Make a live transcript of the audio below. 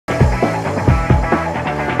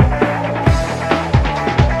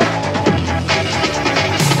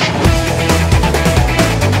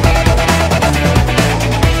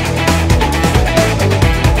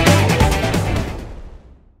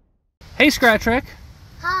Hey, ScratchRick.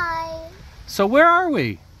 Hi. So where are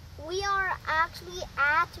we? We are actually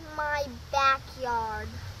at my backyard.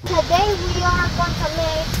 Today we are going to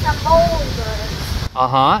make some boulders.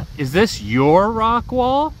 Uh-huh. Is this your rock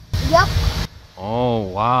wall? Yep. Oh,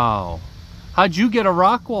 wow. How'd you get a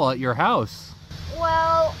rock wall at your house?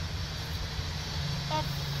 Well,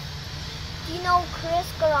 do you know Chris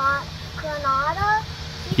Granada?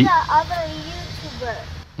 He's the other YouTuber.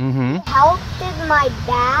 Mm-hmm. He helped my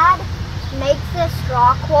dad make this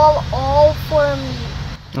rock wall all for me.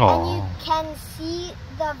 And you can see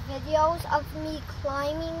the videos of me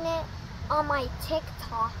climbing it on my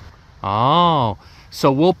TikTok. Oh,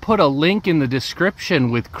 so we'll put a link in the description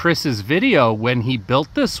with Chris's video when he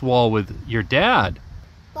built this wall with your dad.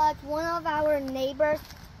 But one of our neighbor's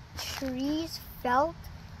trees fell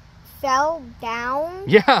down.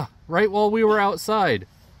 Yeah, right while we were outside.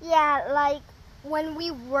 Yeah, like when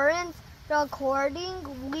we weren't recording,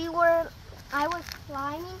 I was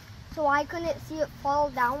climbing, so I couldn't see it fall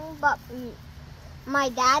down, but my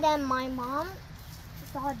dad and my mom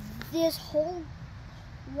saw this whole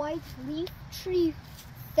white leaf tree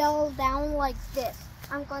fell down like this.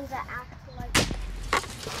 I'm going to act like...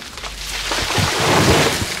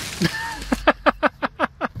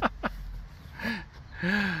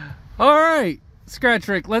 All right,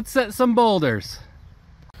 ScratchRick, let's set some boulders.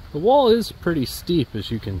 The wall is pretty steep,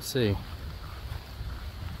 as you can see.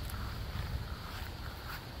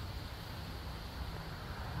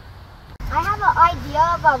 I have an idea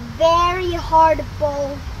of a very hard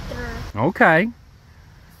boulder. Okay.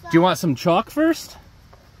 Do you want some chalk first?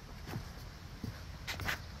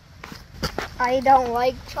 I don't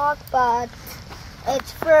like chalk, but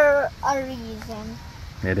it's for a reason.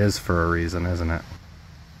 It is for a reason, isn't it?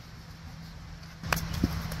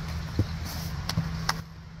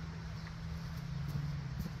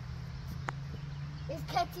 It's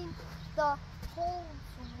catching the holes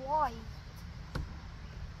wide.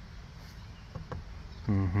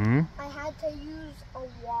 Mm-hmm. I had to use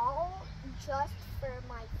a wall just for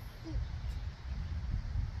my feet.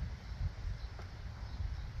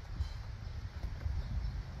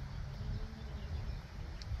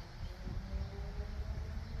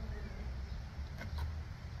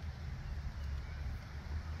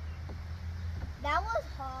 That was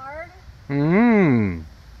hard.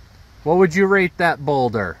 What would you rate that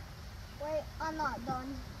boulder? Wait, I'm not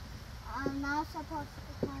done. I'm now supposed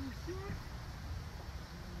to climb here.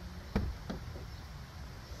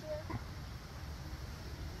 Here.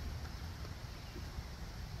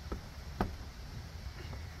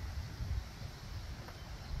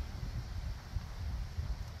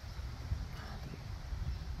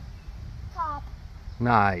 Top.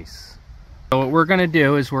 Nice. So what we're gonna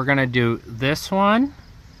do is we're gonna do this one,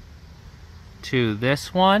 to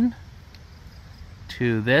this one,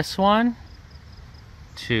 to this one,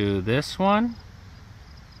 to this one,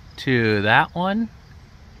 to that one,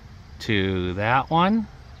 to that one,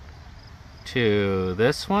 to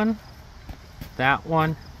this one, that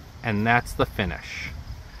one, and that's the finish.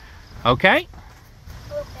 Okay?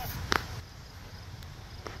 Okay.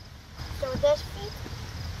 So this feet,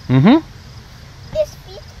 Mm-hmm. this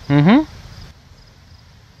feet, Mm-hmm.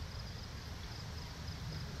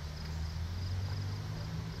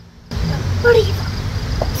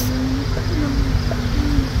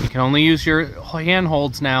 You can only use your hand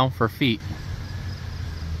holds now for feet.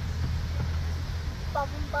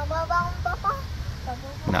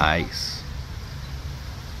 Nice.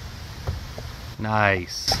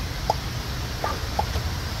 Nice.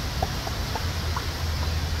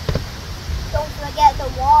 Don't forget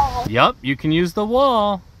the wall. Yep, you can use the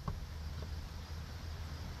wall.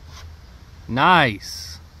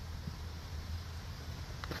 Nice.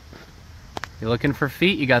 You're looking for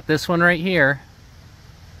feet? You got this one right here.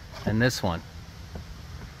 And this one.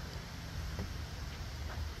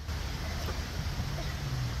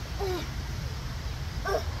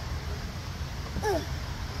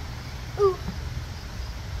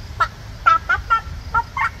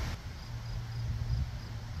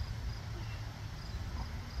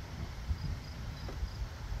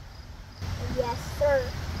 Yes, sir.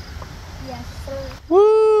 Yes, sir.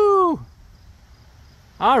 Woo!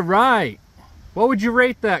 All right. What would you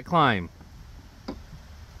rate that climb?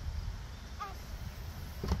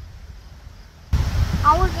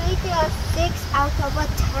 I would rate it a 6 out of a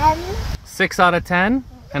 10. 6 out of 10?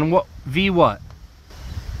 And what? V what?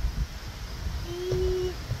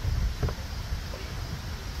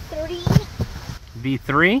 V3.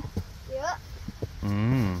 V3? Yep.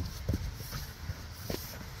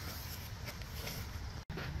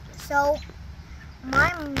 So,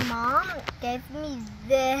 my mom gave me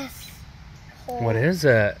this hole. What is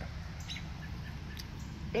it?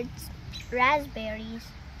 It's raspberries.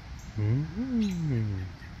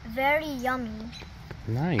 Very yummy.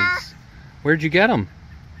 Nice. Where'd you get them?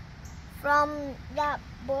 From that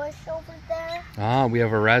bush over there. Ah, we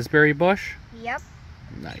have a raspberry bush? Yep.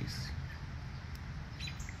 Nice.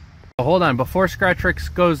 Hold on, before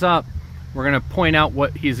ScratchRick goes up, we're going to point out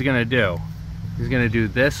what he's going to do. He's going to do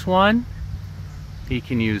this one. He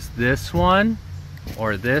can use this one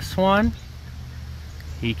or this one.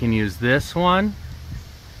 He can use this one.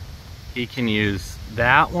 He can use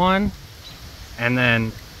that one. And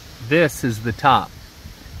then this is the top.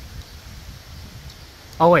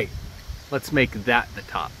 Oh wait, let's make that the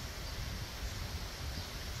top.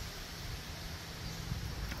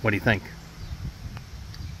 What do you think?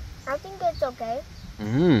 I think it's okay.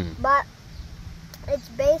 Mm-hmm. But it's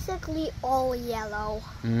basically all yellow.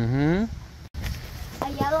 Mm-hmm. A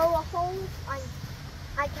yellow hole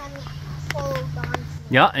I can hold on to.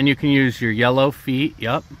 Yeah, and you can use your yellow feet.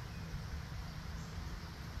 Yep.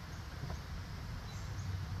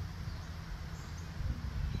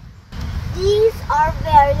 These are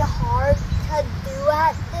very hard to do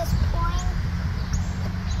at this point.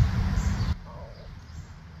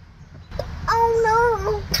 Oh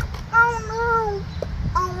no! Oh no!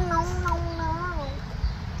 Oh no, no, no.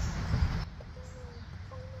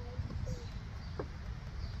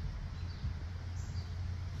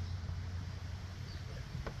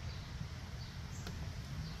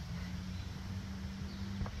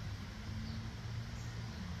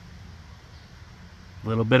 A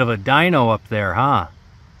little bit of a dino up there, huh?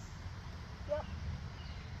 Yep.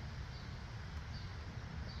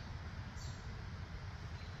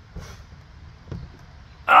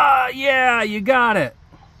 Ah, yeah, you got it.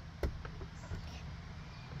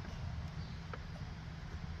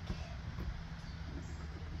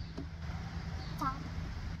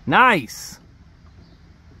 Nice.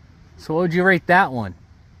 So what would you rate that one?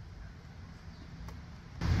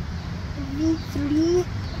 V3.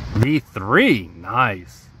 V3.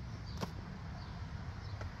 Nice.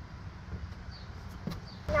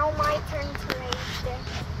 Now my turn to rate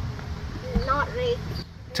this. Not rate.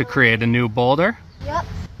 To create a new boulder? Yep.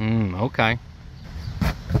 Okay.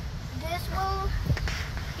 This will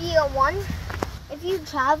be a 1. If you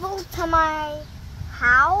travel to my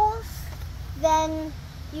house, then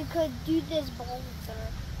you could do this boulder.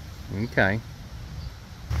 Okay.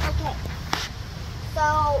 Okay.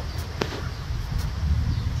 So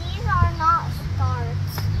these are not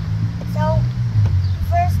starts. So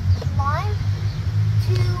first climb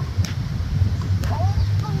to all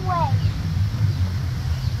the way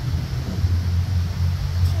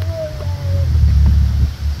to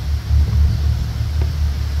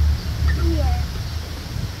here.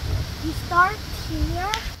 You start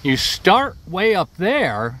here. You start way up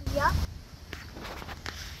there. Yep.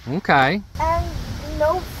 Okay. And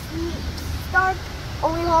no feet start.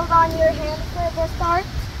 Only hold on your hand for the start.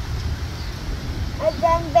 And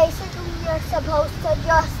then basically you're supposed to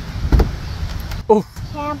just Oof.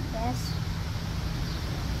 camp this.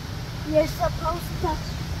 You're supposed to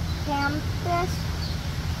camp this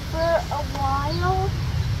for a while.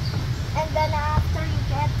 And then after you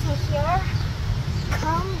get to here,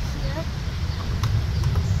 come here.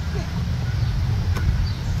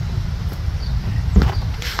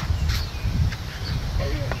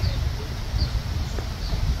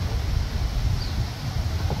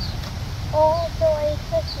 All the way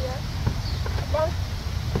to here. Then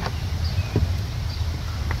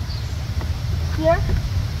here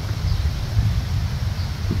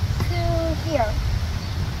to here.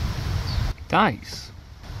 Nice.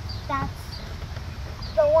 That's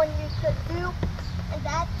the one you could do, and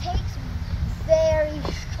that takes very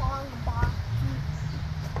strong body.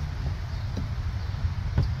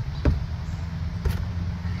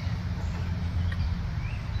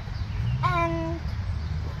 And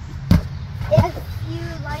if you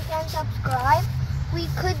like and subscribe, we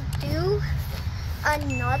could do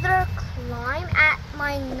another climb at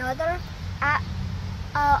my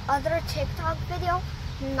other TikTok video,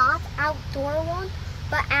 not outdoor one,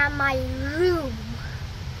 but at my room.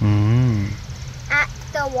 At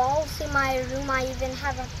the walls in my room, I even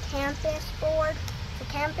have a campus board for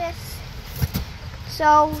campus.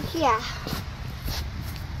 So yeah.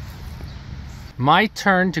 My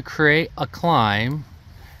turn to create a climb,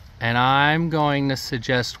 and I'm going to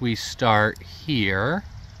suggest we start here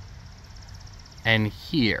and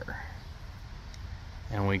here.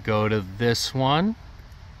 And we go to this one,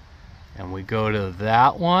 and we go to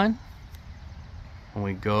that one, and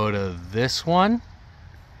we go to this one,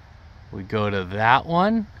 we go to that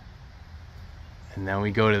one, and then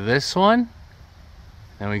we go to this one,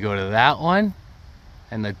 then we go to that one,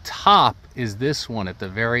 And the top is this one at the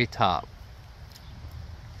very top.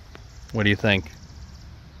 What do you think?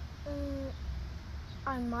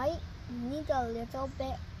 I might need a little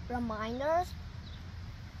bit reminders,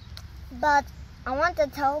 but I want to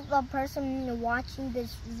tell the person watching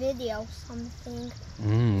this video something.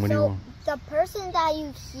 So the person that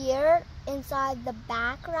you hear inside the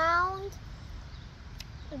background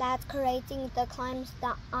that's creating the climbs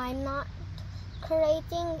that I'm not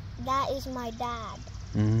creating, that is my dad.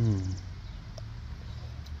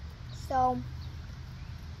 So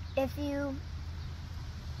if you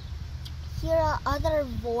hear another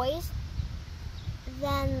voice,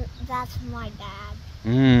 then that's my dad.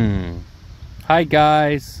 Hi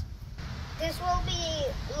guys. This will be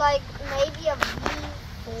like maybe a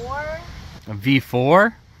V4. A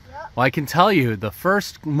V4? Yep. Well, I can tell you the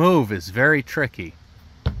first move is very tricky.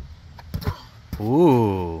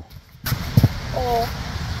 Ooh.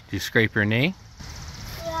 Oh. Did you scrape your knee?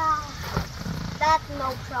 Yeah, that's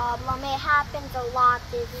no problem. It happens a lot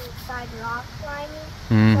inside rock climbing,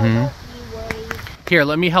 so don't be worried. Here,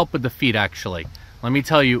 let me help with the feet actually. Let me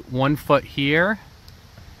tell you, 1 foot here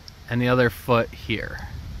and the other foot here.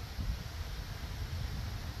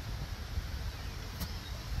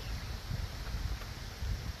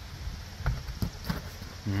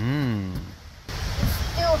 It's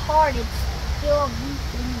still hard. It's still a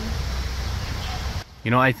V3.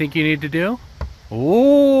 You know what I think you need to do?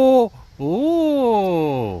 Ooh!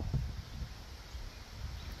 Ooh!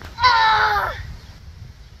 Ah!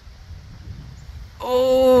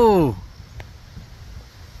 Oh!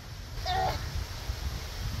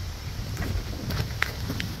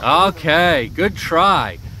 Okay, good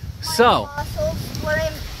try. So, my muscles were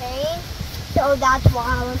in pain, so that's why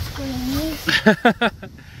I was screaming.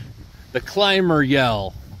 the climber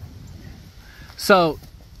yell. So,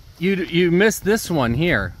 you missed this one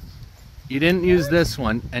here. You didn't use this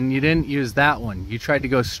one, and you didn't use that one. You tried to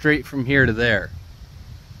go straight from here to there.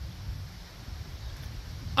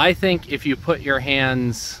 I think if you put your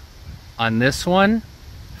hands on this one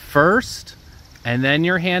first, and then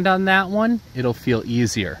your hand on that one, it'll feel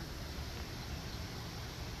easier.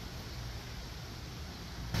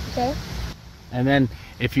 Okay. And then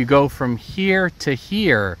if you go from here to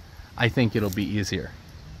here, I think it'll be easier.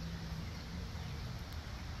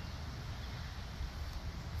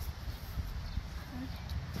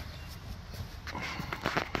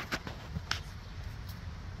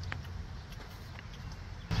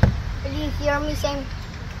 Did you hear me saying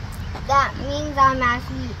that means I'm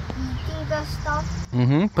actually eating the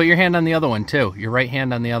stuff? Put your hand on the other one too. Your right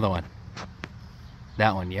hand on the other one.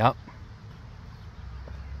 That one, yep.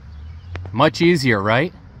 Much easier,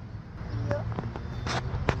 right? Yep.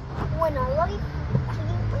 When I like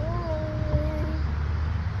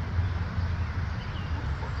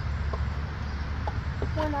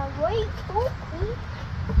when I wait,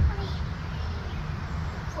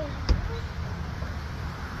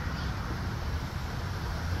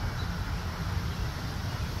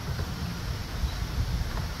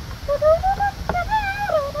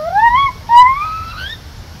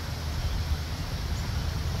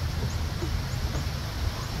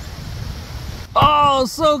 Oh,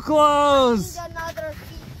 so close! I need another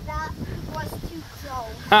feet. That was too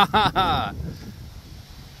close.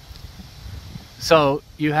 So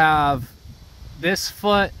you have this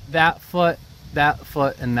foot, that foot, that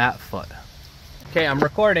foot, and that foot. Okay, I'm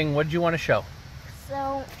recording. What did you want to show?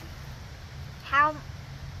 So how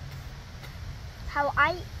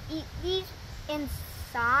I eat these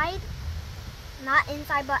inside, not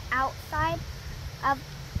inside but outside of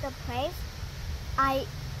the place. I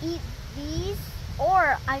eat these,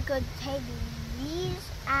 or I could take these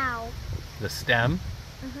out. The stem?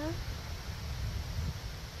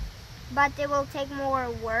 But it will take more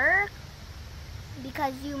work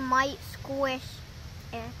because you might squish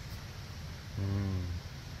it.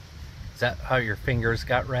 Is that how your fingers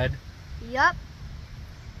got red? Yup.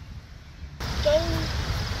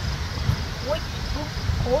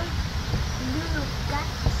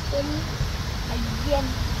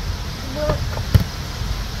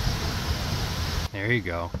 There you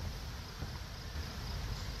go.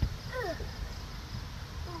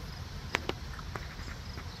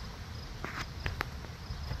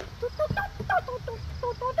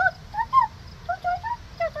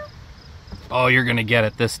 Oh, you're gonna get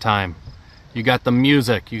it this time. You got the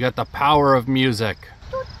music. You got the power of music.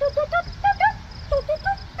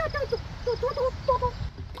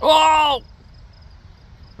 Oh!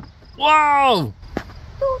 Whoa!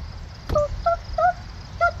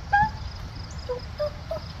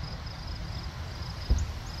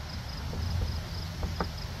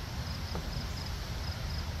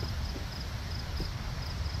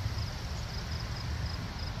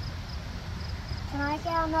 I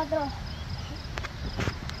get another?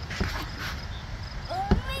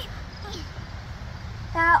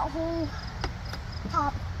 That whole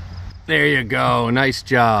top. There you go. Nice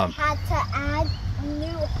job. I had to add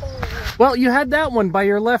new holes. Well, you had that one by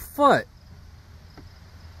your left foot.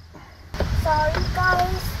 Sorry,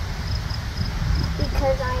 guys.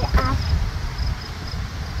 Because I asked.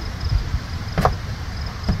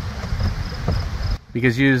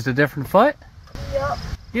 Because you used a different foot? Yup.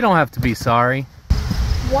 You don't have to be sorry.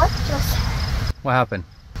 What just? What happened?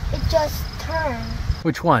 It just turned.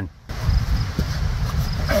 Which one?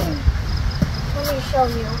 Let me show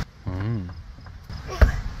you. Mm.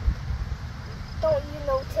 Don't you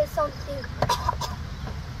notice something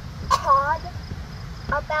odd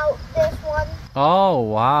about this one? Oh,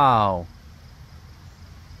 wow.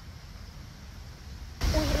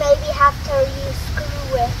 We maybe have to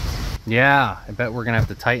re-screw it. Yeah, I bet we're going to have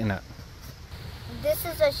to tighten it. This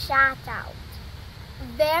is a shout out.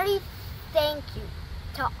 Very thank you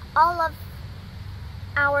to all of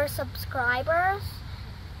our subscribers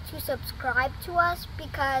to subscribe to us,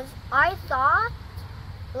 because I thought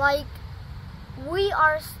like we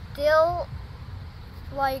are still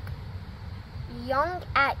like young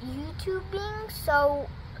at YouTubing, so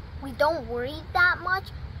we don't worry that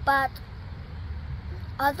much, but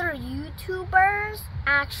other YouTubers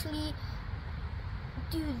actually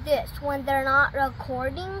do this when they're not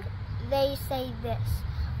recording. They say this: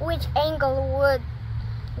 which angle would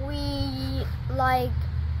we like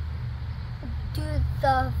do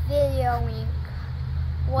the videoing?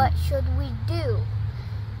 What should we do?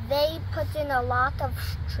 They put in a lot of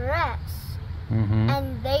stress,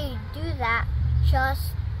 and they do that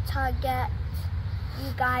just to get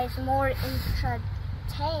you guys more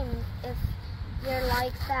entertained if you're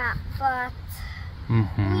like that. But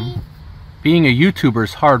being a YouTuber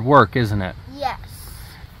is hard work, isn't it? yes.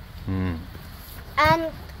 Mm.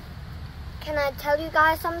 And can I tell you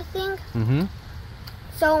guys something?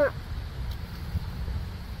 So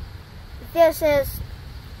this is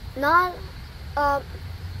not a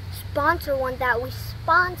sponsor one that we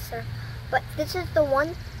sponsor, but this is the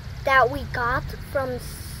one that we got from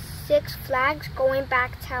Six Flags going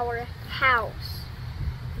back to our house.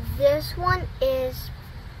 This drink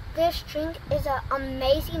is an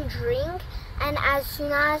amazing drink, and as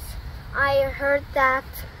soon as I heard that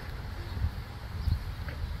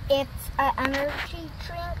it's an energy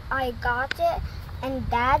drink, I got it, and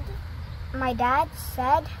my dad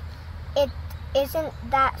said it isn't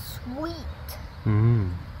that sweet.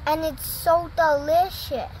 And it's so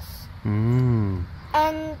delicious.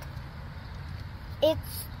 And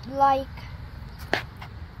it's like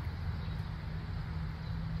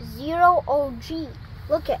 0 OG.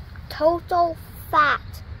 Look at total fat,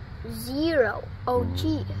 0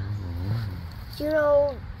 OG.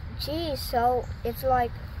 0 G, so it's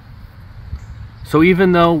like. So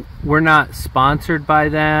even though we're not sponsored by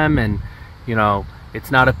them and, you know, it's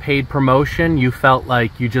not a paid promotion, you felt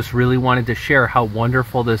like you just really wanted to share how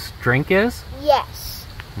wonderful this drink is? Yes.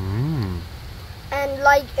 And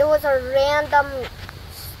like it was a random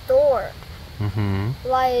store.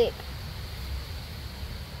 Like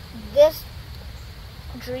this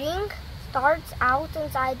drink starts out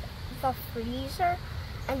inside the freezer,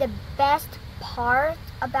 and the best part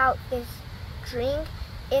about this drink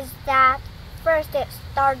is that first it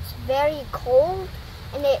starts very cold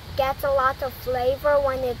and it gets a lot of flavor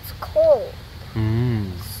when it's cold.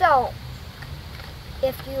 So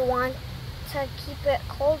if you want to keep it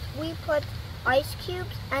cold, we put ice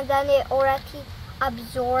cubes, and then it already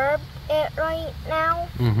absorbed it right now.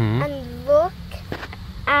 And look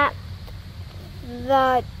at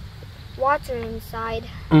the water inside.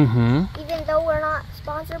 Even though we're not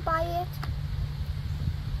sponsored by it,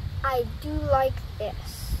 I do like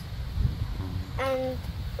this. And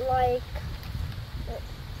like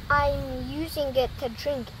I'm using it to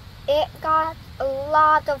drink. It got a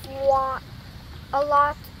lot of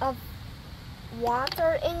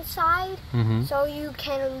water inside, so you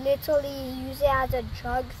can literally use it as a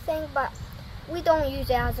jug thing, but we don't use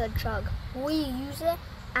it as a jug. We use it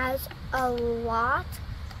as a lot.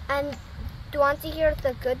 And do you want to hear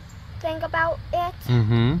the good thing about it?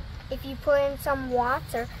 If you put in some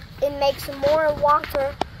water, it makes more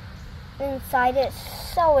water inside it,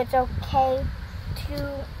 so it's okay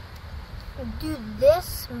to do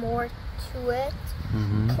this more to it.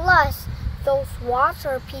 Plus, those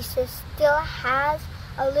water pieces still has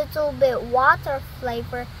a little bit water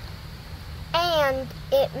flavor, and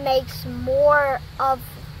it makes more of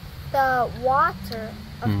the water,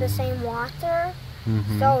 of the same water.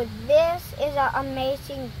 So this is an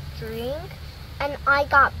amazing drink, and I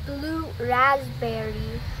got blue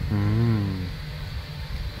raspberry.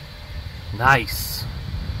 Nice.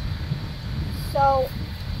 So,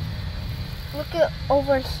 look at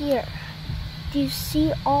over here. Do you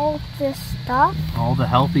see all this stuff? All the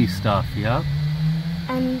healthy stuff, yep.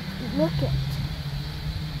 And look at.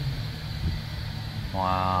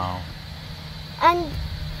 Wow. And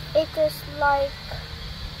it is like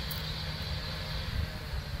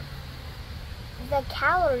the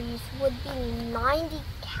calories would be 90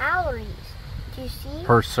 calories. Do you see?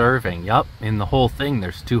 Per serving, yep. In the whole thing,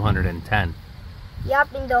 there's 210.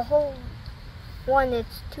 Yep, in the whole one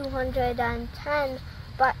it's 210,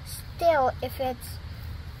 but still, if it's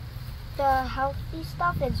the healthy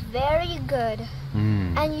stuff, it's very good.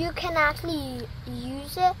 And you can actually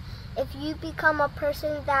use it if you become a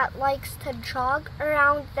person that likes to jog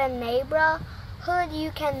around the neighborhood.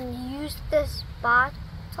 You can use this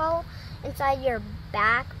bottle inside your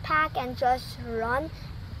backpack and just run.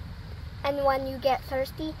 And when you get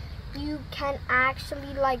thirsty, you can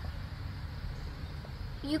actually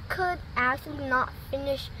you could actually not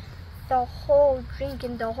finish the whole drink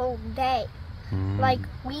in the whole day. Like,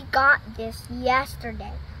 we got this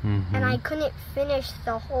yesterday, and I couldn't finish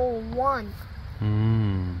the whole one.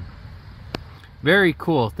 Very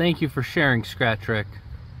cool. Thank you for sharing, ScratchRick.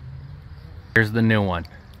 Here's the new one.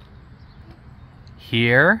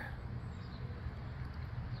 Here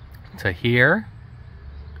to here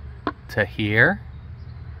to here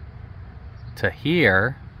to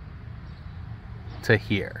here to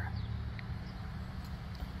here.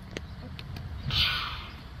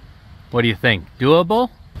 What do you think? Doable?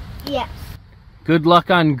 Yes. Good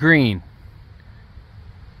luck on green.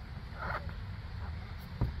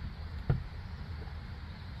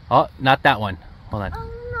 Oh, not that one. Hold on. Oh,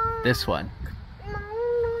 no. This one. No, no.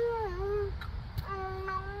 Oh,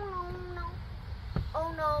 no, no, no.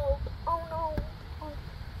 Oh, no. Oh, no.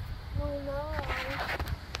 Oh, no.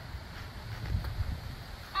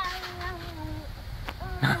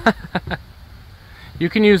 Oh, no. You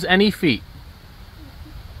can use any feet.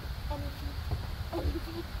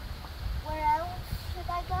 Where else should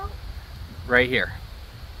I go? Right here.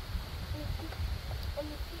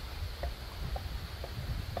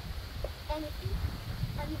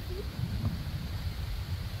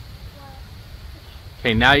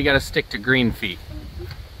 Okay, now you gotta stick to green feet.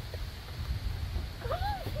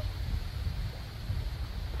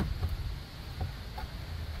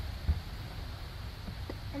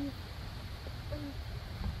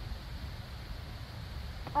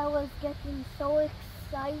 I was getting so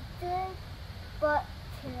excited, but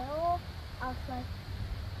till I was like,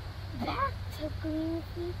 back to green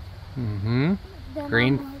feet. Then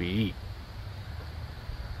Green I'm like, feet.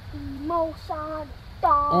 Mosa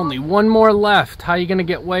dog. Only one more left. How are you gonna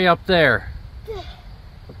get way up there?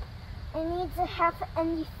 I need to have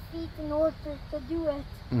any feet in order to do it.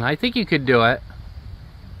 I think you could do it.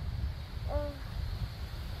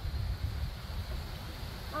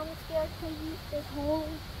 I'm scared to use this hole.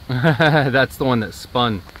 That's the one that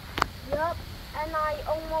spun. Yup, and I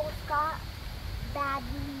almost got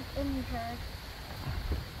badly injured.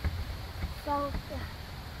 So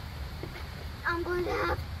I'm going to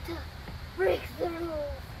have to break the rules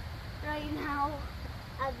right now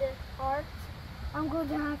at this part. I'm going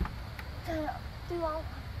to have to do all.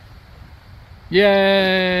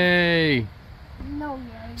 Yay! No,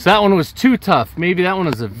 yay. So that one was too tough. Maybe that one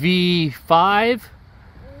was a V5?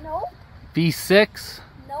 Nope. V6?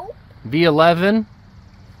 Nope. V11?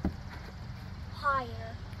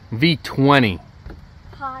 Higher. V20?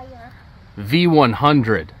 Higher.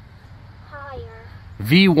 V100? Higher.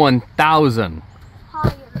 V1000?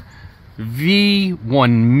 Higher.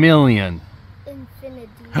 V1 million? Infinity.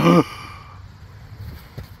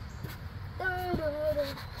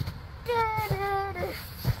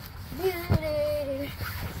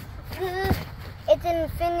 It's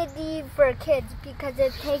infinity for kids because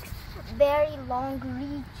it takes very long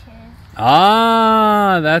reaches.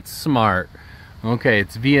 Ah, that's smart. Okay,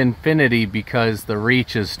 it's V infinity because the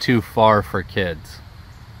reach is too far for kids.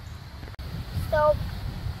 So,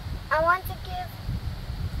 I want to give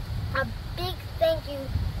a big thank you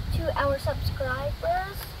to our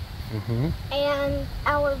subscribers and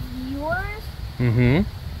our viewers,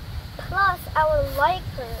 plus our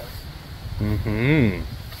likers.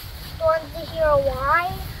 Want to hear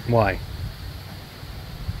why? Why?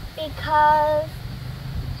 Because,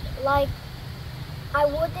 like, I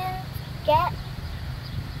wouldn't get,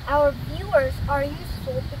 our viewers are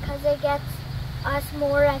useful because it gets us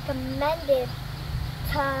more recommended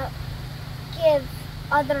to give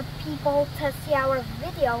other people to see our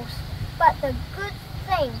videos. But the good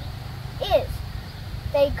thing is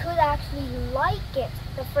they could actually like it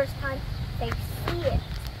the first time they see it.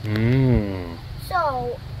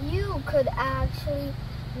 So you could actually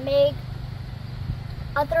make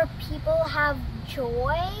other people have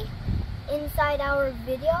joy inside our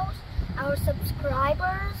videos, our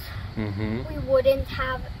subscribers. We wouldn't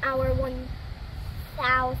have our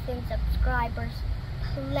 1,000 subscribers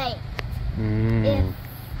plate if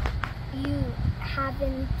you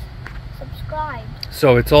haven't subscribed.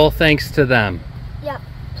 So it's all thanks to them. Yeah,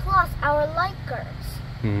 plus our likers,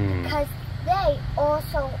 because they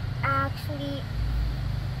also actually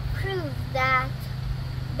prove that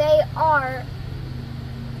they are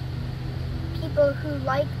people who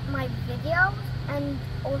like my videos and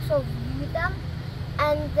also view them,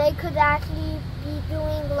 and they could actually be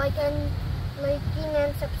doing liking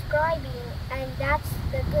and subscribing, and that's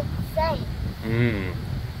the good thing.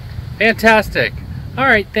 Fantastic. All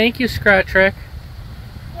right, thank you, ScratchRick.